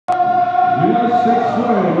United States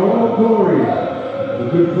flag, all glory. A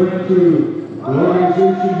good friend to the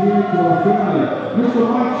organization here, to our family, Mr.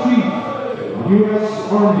 Mike Chief, U.S.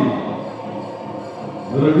 Army.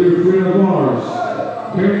 Another dear friend of ours,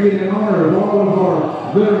 carrying it in honor of all of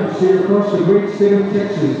our veterans here across the great state of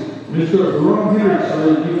Texas, Mr. Ron Hendricks, our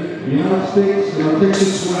United States and our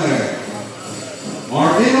Texas flag.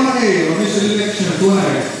 Our MIA on this election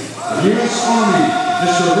flag, U.S. Army,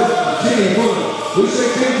 Mr. Kenny Bullock. We say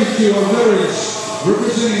thank you to our veterans,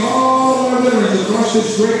 representing all our veterans across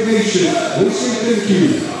this great nation. We say thank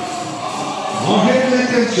you. Our headland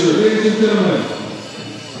dancer, ladies and gentlemen,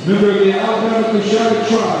 member of the Alabama-Coushatta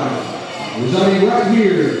tribe, residing right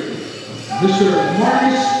here, Mr.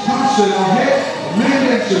 Marcus Thompson, our head man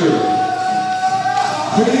dancer.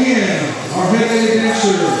 Fitting in, our head lady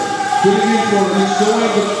dancer, fitting in for Ms.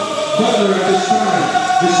 Joanne Butler at this time.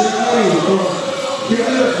 This young lady from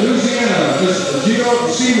Louisiana, Ms. Gio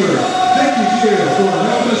Seamer. Thank you, Gio, for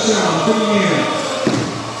helping us out, fitting in.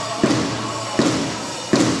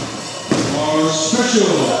 Our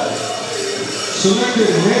special selected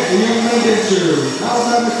head young man dancer,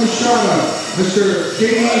 Alabama-Coushatta, Mr.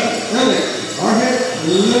 Katie Ellick, our head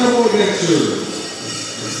little boy dancer.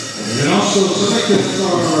 And also selected as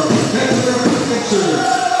our head little dancer,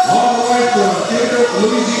 all the way from Kendrick,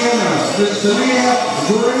 Louisiana, Ms. Talia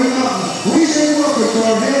Gray Mountain. We say welcome to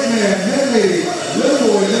our head man, head lady, little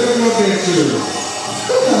boy, little girl dancer.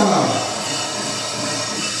 Good job.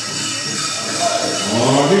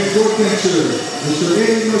 Our head court dancer, Mr.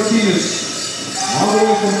 Eddie Martinez, all the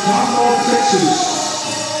way from Powwow, Texas.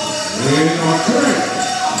 And our current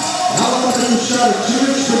Alabama-Coushatta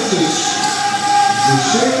cheerleading princess,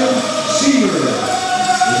 Michelle Seamer,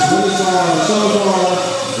 as well as some of our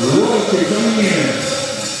royalty coming in.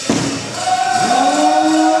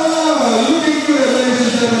 Looking good, ladies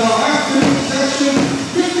and gentlemen. Our afternoon session,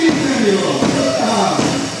 15th annual.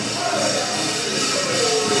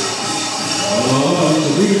 Oh, it's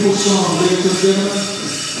a beautiful song, ladies and gentlemen.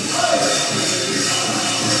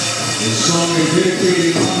 The song is dedicated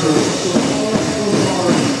in honor of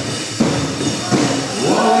our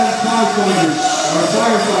wildland firefighters, our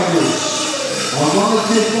firefighters, our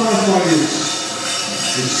volunteer firefighters.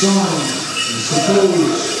 The song is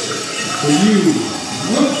composed for you.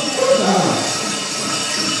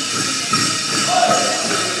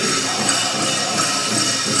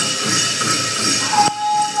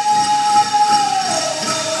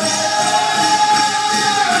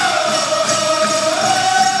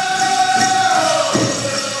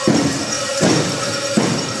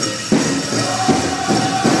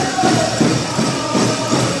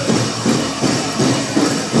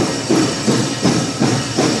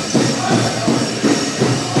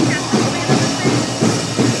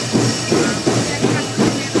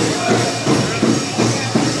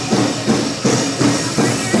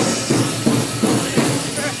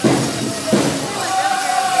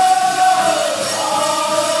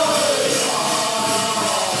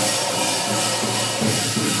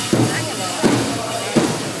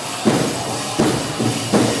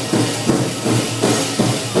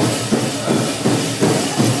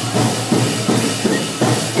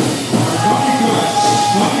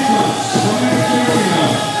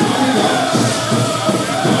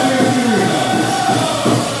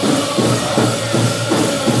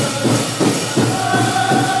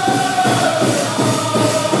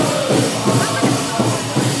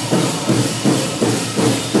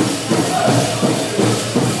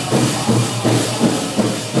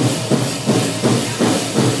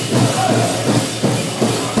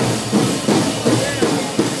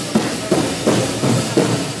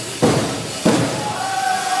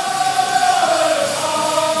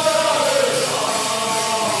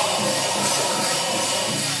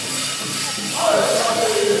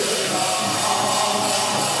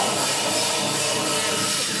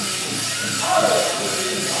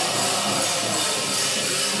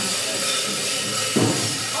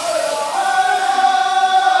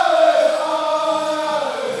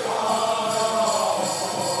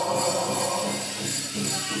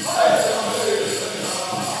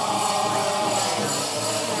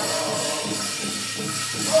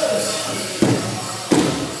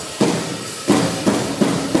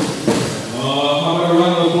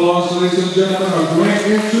 Ladies and gentlemen, our grand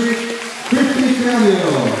entry, 50th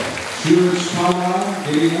annual Cheers Powwow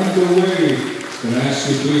getting underway. Can I ask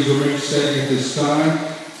you please to remain standing at this time?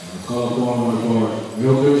 I'll call upon one of our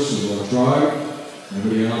elders of our tribe, member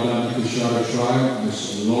of the Alabama-Coushatta tribe,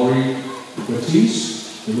 Ms. Lori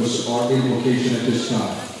Batiste, to give us our invocation at this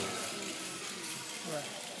time.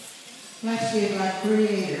 Let's give our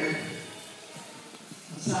Creator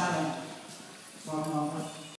a silent for a moment.